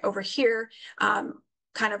over here,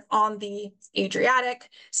 kind of on the Adriatic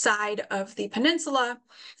side of the peninsula,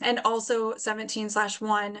 and also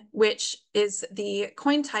 17/1, which is the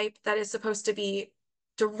coin type that is supposed to be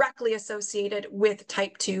directly associated with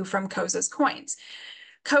type 2 from Cosa's coins.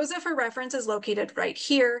 Cosa, for reference, is located right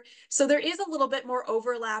here. So there is a little bit more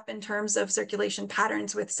overlap in terms of circulation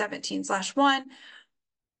patterns with 17/1,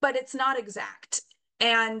 but it's not exact.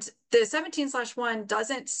 And the 17/1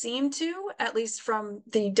 doesn't seem to, at least from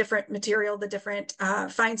the different material, the different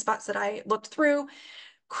find spots that I looked through,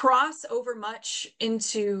 cross over much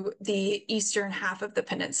into the eastern half of the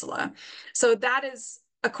peninsula. So that is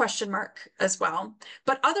a question mark as well.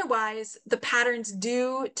 But otherwise, the patterns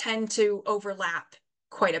do tend to overlap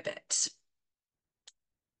quite a bit.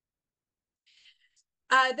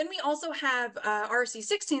 Then we also have RC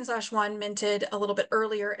 16/1 minted a little bit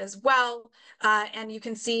earlier as well. And you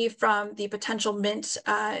can see from the potential mint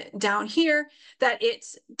down here that it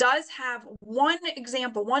does have one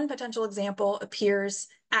potential example appears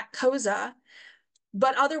at Cosa,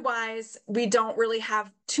 but otherwise we don't really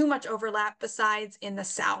have too much overlap besides in the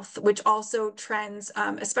south, which also trends,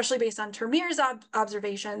 especially based on Termeer's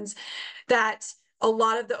observations, that a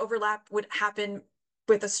lot of the overlap would happen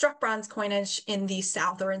with a struck bronze coinage in the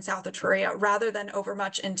south or in South Etruria, rather than over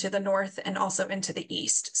much into the north and also into the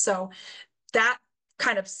east. So that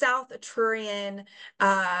kind of South Etrurian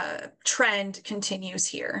trend continues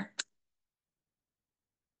here.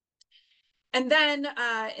 And then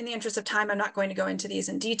in the interest of time, I'm not going to go into these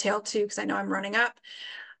in detail too, because I know I'm running up.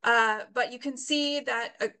 But you can see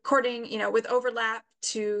that according, with overlap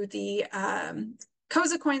to the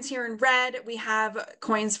Cosa coins here in red, we have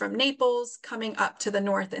coins from Naples coming up to the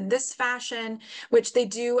north in this fashion, which they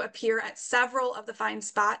do appear at several of the find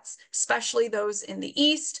spots, especially those in the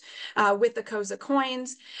east with the Cosa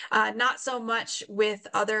coins. Not so much with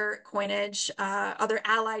other coinage, other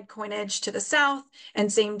allied coinage to the south, and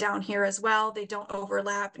same down here as well. They don't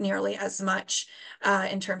overlap nearly as much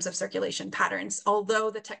in terms of circulation patterns, although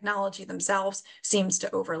the technology themselves seems to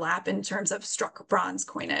overlap in terms of struck bronze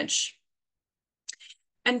coinage.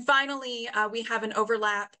 And finally, we have an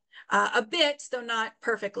overlap a bit, though not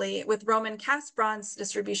perfectly, with Roman cast bronze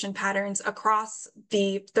distribution patterns across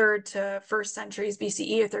the 3rd to 1st centuries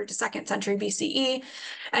BCE or 3rd to 2nd century BCE.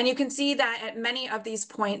 And you can see that at many of these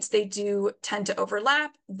points, they do tend to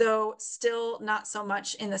overlap, though still not so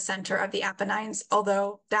much in the center of the Apennines,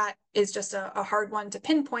 although that is just a hard one to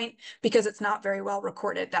pinpoint because it's not very well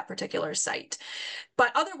recorded, that particular site.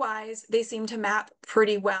 But otherwise, they seem to map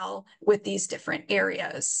pretty well with these different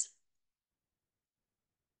areas.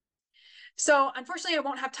 So unfortunately, I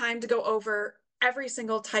won't have time to go over every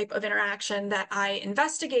single type of interaction that I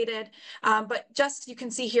investigated, but just you can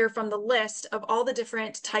see here from the list of all the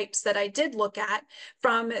different types that I did look at,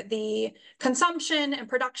 from the consumption and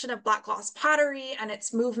production of black gloss pottery and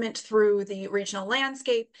its movement through the regional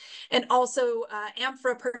landscape, and also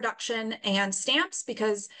amphora production and stamps,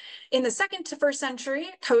 because in the 2nd to 1st century,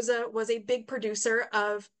 Cosa was a big producer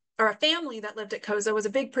of, or a family that lived at Cosa was a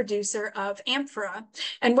big producer of amphora.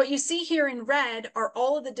 And what you see here in red are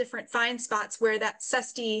all of the different find spots where that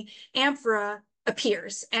cesti amphora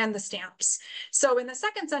appears and the stamps. So in the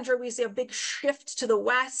 2nd century, we see a big shift to the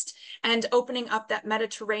west and opening up that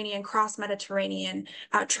Mediterranean, cross-Mediterranean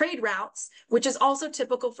trade routes, which is also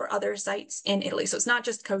typical for other sites in Italy. So it's not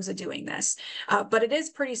just Cosa doing this, but it is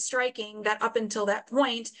pretty striking that up until that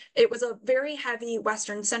point, it was a very heavy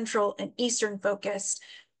Western, Central, and Eastern focused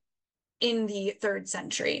in the 3rd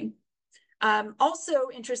century. Also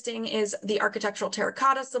interesting is the architectural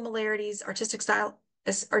terracotta similarities,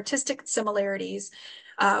 artistic similarities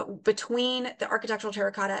between the architectural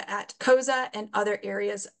terracotta at Cosa and other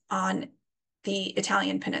areas on the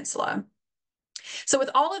Italian peninsula. So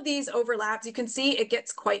with all of these overlaps, you can see it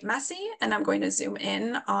gets quite messy, and I'm going to zoom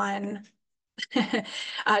in on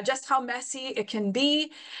just how messy it can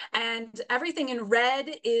be. And everything in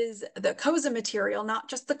red is the Cosa material, not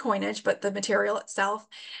just the coinage, but the material itself.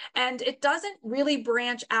 And it doesn't really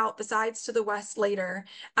branch out, besides to the west later,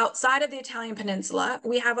 outside of the Italian peninsula.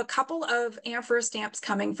 We have a couple of amphora stamps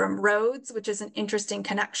coming from Rhodes, which is an interesting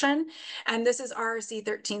connection. And this is RRC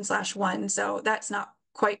 13/1, so that's not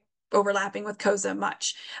quite overlapping with Cosa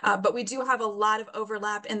much, but we do have a lot of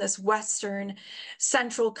overlap in this Western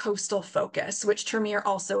central coastal focus, which Termeer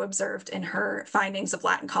also observed in her findings of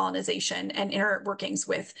Latin colonization and in her workings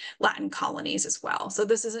with Latin colonies as well. So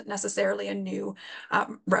this isn't necessarily a new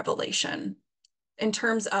revelation in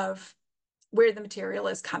terms of where the material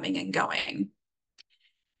is coming and going.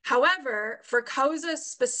 However, for Cosa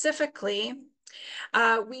specifically,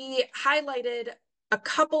 we highlighted a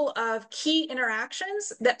couple of key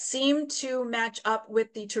interactions that seem to match up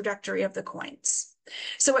with the trajectory of the coins.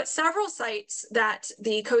 So at several sites that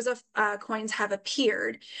the Cosa coins have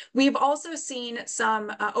appeared, we've also seen some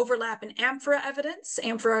overlap in amphora evidence,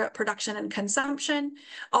 amphora production and consumption.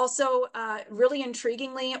 Also, really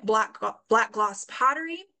intriguingly, black gloss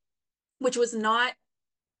pottery, which was not,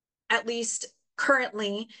 at least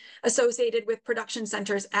currently, associated with production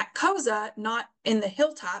centers at Cosa, not in the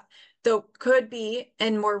hilltop, though could be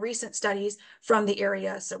in more recent studies from the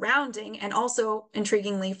area surrounding, and also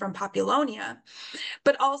intriguingly from Populonia,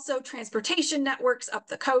 but also transportation networks up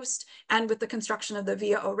the coast, and with the construction of the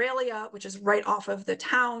Via Aurelia, which is right off of the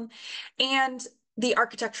town, and the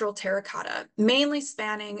architectural terracotta, mainly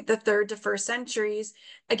spanning the 3rd to 1st centuries,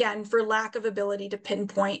 again, for lack of ability to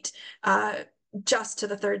pinpoint just to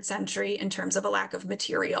the 3rd century in terms of a lack of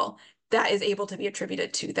material that is able to be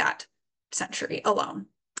attributed to that century alone.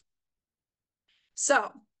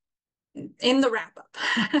 So in the wrap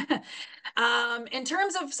up, in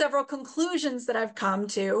terms of several conclusions that I've come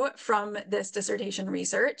to from this dissertation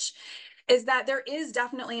research, is that there is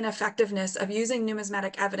definitely an effectiveness of using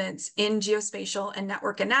numismatic evidence in geospatial and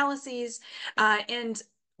network analyses, and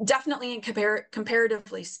definitely in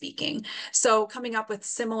comparatively speaking. So coming up with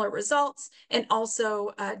similar results, and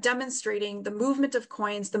also demonstrating the movement of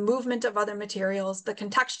coins, the movement of other materials, the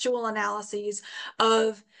contextual analyses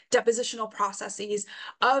of depositional processes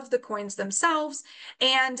of the coins themselves,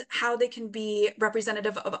 and how they can be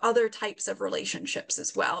representative of other types of relationships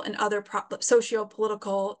as well, and other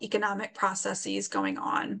socio-political, economic processes going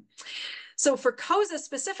on. So for Cosa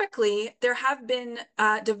specifically, there have been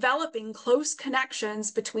developing close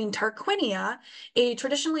connections between Tarquinia, a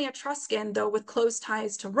traditionally Etruscan, though with close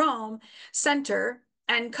ties to Rome, center,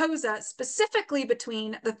 and Cosa, specifically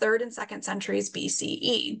between the 3rd and 2nd centuries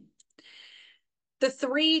BCE. The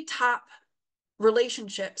 3 top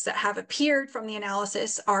relationships that have appeared from the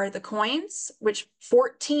analysis are the coins, which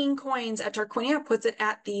 14 coins at Tarquinia puts it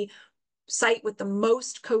at the site with the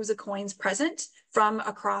most Cosa coins present from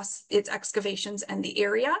across its excavations and the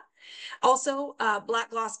area. Also,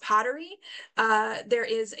 black gloss pottery. There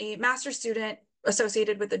is a master student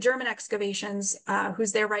associated with the German excavations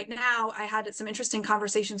who's there right now. I had some interesting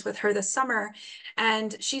conversations with her this summer,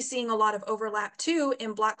 and she's seeing a lot of overlap too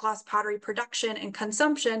in black gloss pottery production and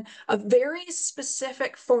consumption of very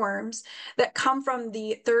specific forms that come from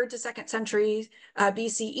the 3rd to 2nd century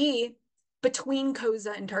BCE between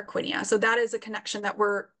Cosa and Tarquinia. So that is a connection that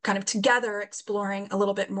we're kind of together exploring a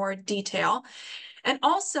little bit more detail. And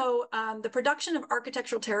also the production of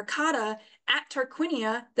architectural terracotta at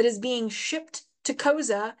Tarquinia that is being shipped to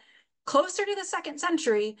Cosa closer to the 2nd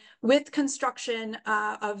century with construction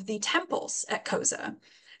of the temples at Cosa.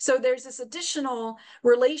 So there's this additional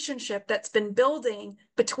relationship that's been building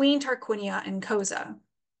between Tarquinia and Cosa.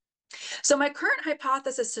 So my current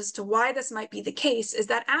hypothesis as to why this might be the case is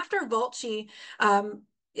that after Volci,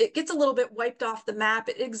 it gets a little bit wiped off the map.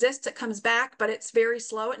 It exists, it comes back, but it's very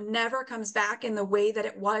slow. It never comes back in the way that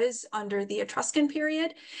it was under the Etruscan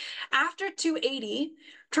period. After 280,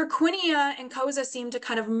 Tarquinia and Cosa seem to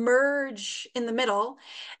kind of merge in the middle,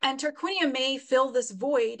 and Tarquinia may fill this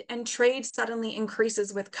void, and trade suddenly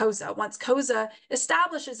increases with Cosa. Once Cosa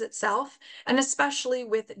establishes itself, and especially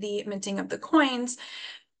with the minting of the coins,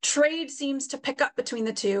 trade seems to pick up between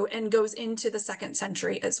the two and goes into the 2nd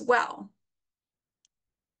century as well.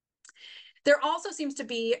 There also seems to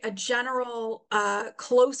be a general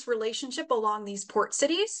close relationship along these port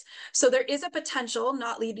cities. So there is a potential,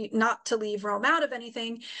 not to leave Rome out of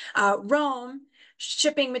anything, Rome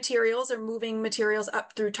shipping materials or moving materials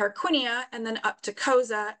up through Tarquinia and then up to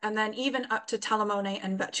Cosa and then even up to Telamone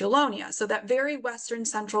and Vetulonia. So that very western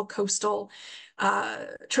central coastal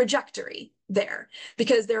trajectory there,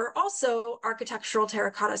 because there are also architectural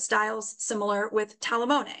terracotta styles similar with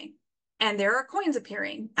Telamone. And there are coins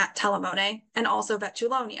appearing at Telamone and also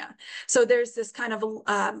Vetulonia. So there's this kind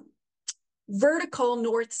of vertical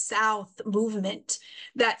north-south movement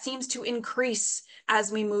that seems to increase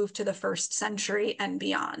as we move to the 1st century and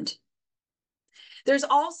beyond. There's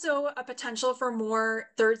also a potential for more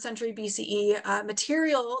 3rd century BCE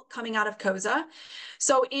material coming out of Cosa.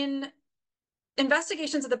 So in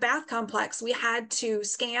investigations of the Bath complex, we had to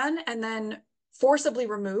scan and then forcibly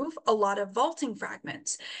remove a lot of vaulting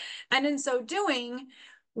fragments. And in so doing,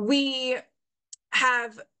 we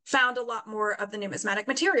have found a lot more of the numismatic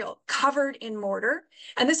material covered in mortar.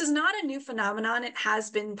 And this is not a new phenomenon. It has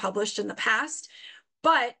been published in the past,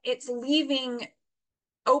 but it's leaving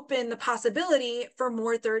open the possibility for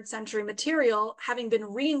more 3rd century material having been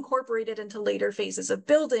reincorporated into later phases of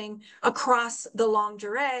building across the longue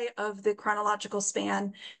durée of the chronological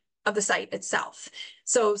span of the site itself.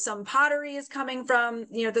 So some pottery is coming from,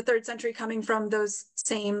 the 3rd century, coming from those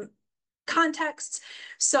same contexts.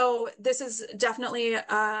 So this is definitely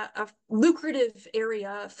a lucrative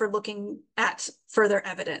area for looking at further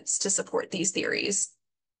evidence to support these theories.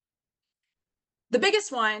 The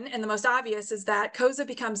biggest one and the most obvious is that Cosa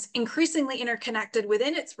becomes increasingly interconnected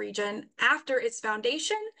within its region after its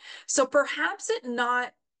foundation. So perhaps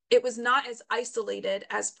it was not as isolated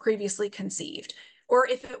as previously conceived. Or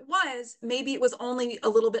if it was, maybe it was only a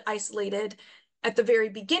little bit isolated at the very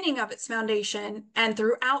beginning of its foundation, and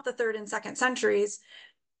throughout the 3rd and 2nd centuries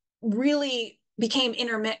really became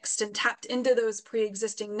intermixed and tapped into those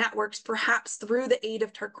pre-existing networks, perhaps through the aid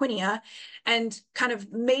of Tarquinia, and kind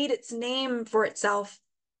of made its name for itself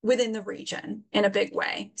within the region in a big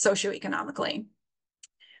way, socioeconomically.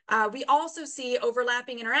 We also see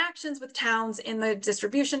overlapping interactions with towns in the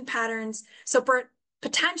distribution patterns. So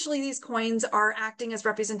potentially these coins are acting as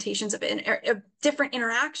representations of different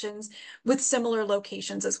interactions with similar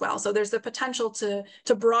locations as well. So there's the potential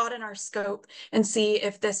to broaden our scope and see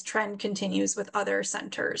if this trend continues with other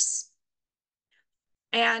centers.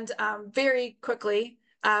 And very quickly,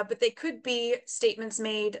 but they could be statements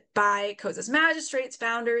made by Cosa's magistrates,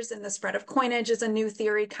 founders, and the spread of coinage is a new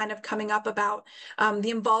theory kind of coming up about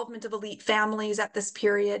the involvement of elite families at this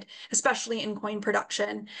period, especially in coin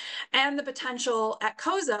production, and the potential at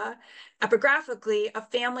Cosa, epigraphically,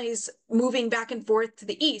 of families moving back and forth to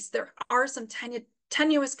the east. There are some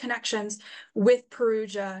tenuous connections with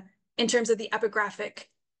Perugia in terms of the epigraphic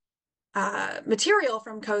material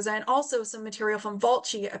from Cosa, and also some material from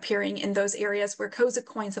Volci appearing in those areas where Cosa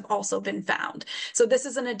coins have also been found. So this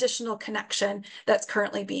is an additional connection that's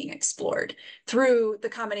currently being explored through the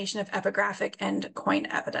combination of epigraphic and coin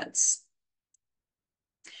evidence.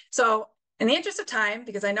 So in the interest of time,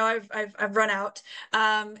 because I know I've run out,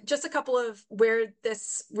 just a couple of where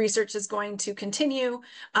this research is going to continue.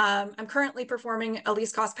 I'm currently performing a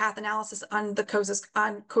least cost path analysis on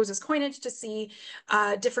Cosa's coinage to see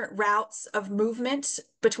different routes of movement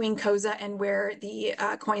between Cosa and where the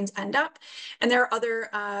coins end up. And there are other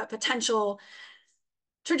potential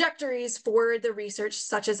trajectories for the research,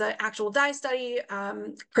 such as an actual dye study,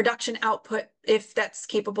 production output, if that's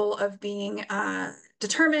capable of being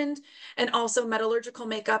determined, and also metallurgical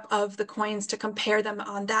makeup of the coins to compare them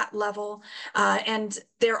on that level. And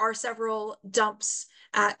there are several dumps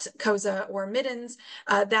at Cosa or Middens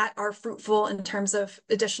that are fruitful in terms of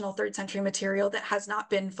additional 3rd century material that has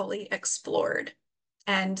not been fully explored,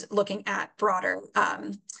 and looking at broader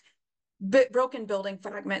broken building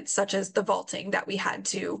fragments, such as the vaulting that we had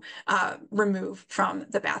to remove from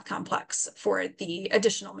the bath complex for the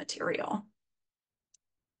additional material.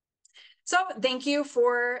 So thank you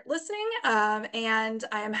for listening, and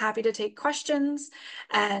I am happy to take questions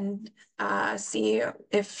and see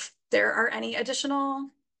if there are any additional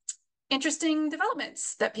interesting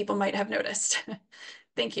developments that people might have noticed.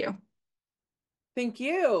 Thank you. Thank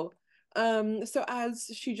you. So as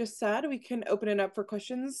she just said, we can open it up for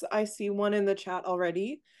questions. I see one in the chat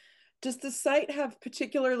already. Does the site have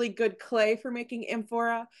particularly good clay for making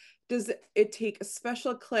amphora? Does it take a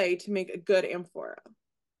special clay to make a good amphora?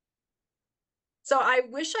 So I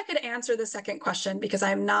wish I could answer the second question because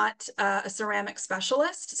I'm not a ceramic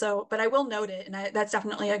specialist. So, but I will note it, and that's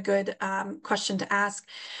definitely a good question to ask.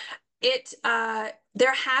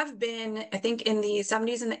 There have been, I think in the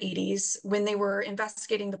 70s and the 80s, when they were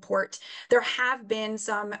investigating the port, there have been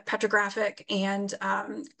some petrographic and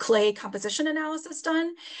clay composition analysis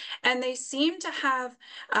done, and they seem to have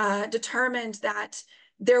determined that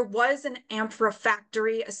there was an amphora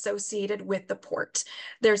factory associated with the port.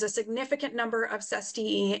 There's a significant number of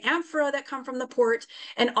Cesti amphora that come from the port,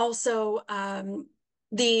 and also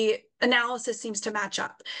the analysis seems to match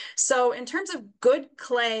up. So in terms of good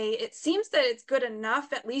clay, it seems that it's good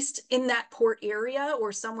enough, at least in that port area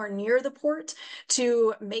or somewhere near the port,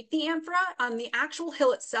 to make the amphora. On the actual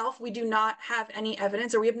hill itself, we do not have any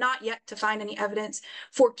evidence, or we have not yet to find any evidence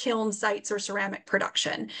for kiln sites or ceramic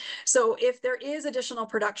production. So if there is additional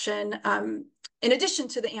production, in addition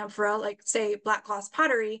to the amphora, like say black gloss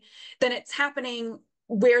pottery, then it's happening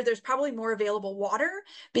where there's probably more available water,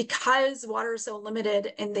 because water is so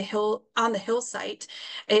limited in the hill, on the hill site.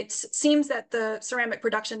 It seems that the ceramic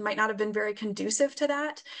production might not have been very conducive to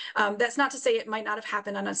that. That's not to say it might not have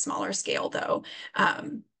happened on a smaller scale though.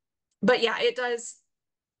 But yeah, it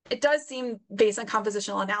does seem, based on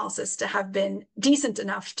compositional analysis, to have been decent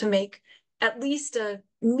enough to make at least a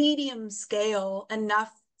medium scale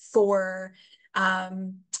enough for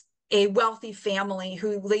a wealthy family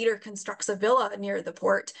who later constructs a villa near the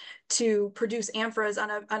port to produce amphoras on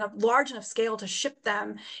a large enough scale to ship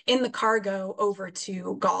them in the cargo over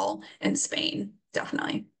to Gaul and Spain,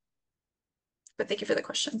 definitely. But thank you for the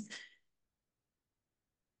question.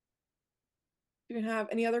 Do you have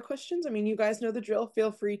any other questions? I mean, you guys know the drill.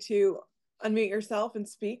 Feel free to unmute yourself and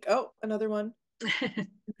speak. Oh, another one.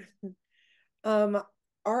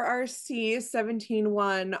 RRC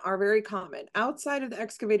 17.1 are very common. Outside of the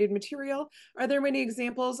excavated material, are there many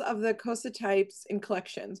examples of the Cosa types in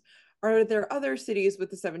collections? Are there other cities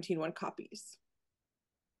with the 17.1 copies?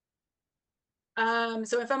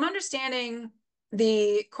 So if I'm understanding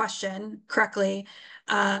the question correctly,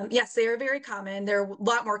 yes, they are very common. They're a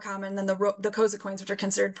lot more common than the Cosa coins, which are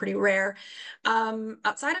considered pretty rare.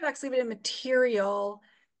 Outside of excavated material,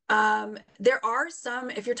 there are some,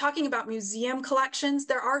 if you're talking about museum collections,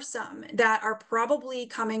 there are some that are probably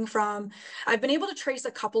coming from, I've been able to trace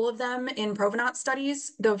a couple of them in provenance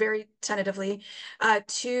studies, though very tentatively,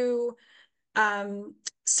 to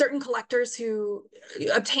certain collectors who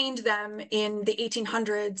obtained them in the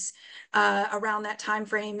 1800s, around that time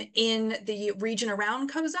frame in the region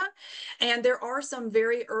around Cosa. And there are some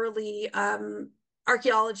very early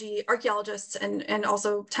archaeologists and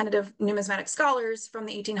also tentative numismatic scholars from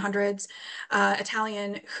the 1800s,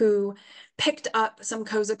 Italian, who picked up some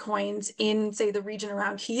Cosa coins in, say, the region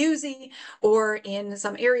around Chiusi or in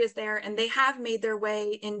some areas there, and they have made their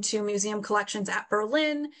way into museum collections at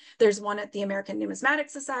Berlin. There's one at the American Numismatic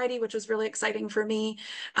Society, which was really exciting for me.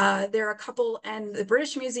 There are a couple in the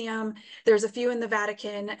British Museum. There's a few in the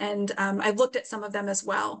Vatican, and I've looked at some of them as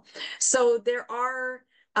well. So there are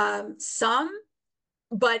some,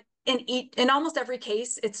 but in almost every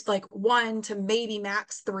case, it's like 1 to maybe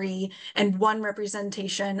max 3 and 1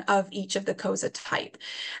 representation of each of the Cosa type.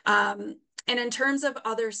 And in terms of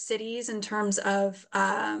other cities, in terms of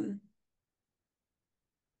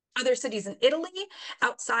other cities in Italy,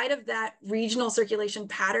 outside of that regional circulation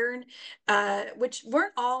pattern, which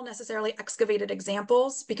weren't all necessarily excavated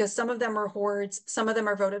examples, because some of them are hoards, some of them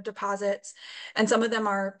are votive deposits, and some of them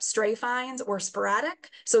are stray finds or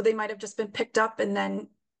sporadic. So they might have just been picked up and then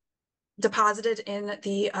deposited in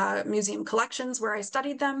the museum collections where I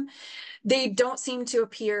studied them. They don't seem to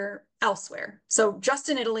appear elsewhere. So just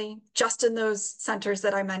in Italy, just in those centers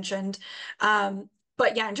that I mentioned.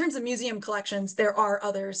 But yeah, in terms of museum collections, there are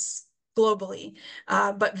others globally,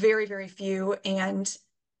 but very, very few. And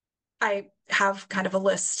I have kind of a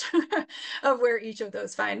list of where each of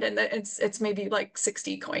those find, and it's maybe like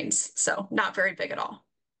 60 coins, so not very big at all.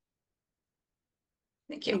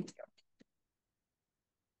 Thank you. Thank you.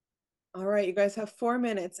 All right, you guys have 4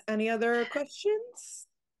 minutes. Any other questions?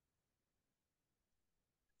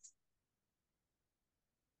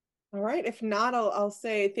 All right. If not, I'll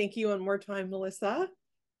say thank you one more time, Melissa.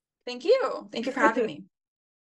 Thank you. Thank you for having me.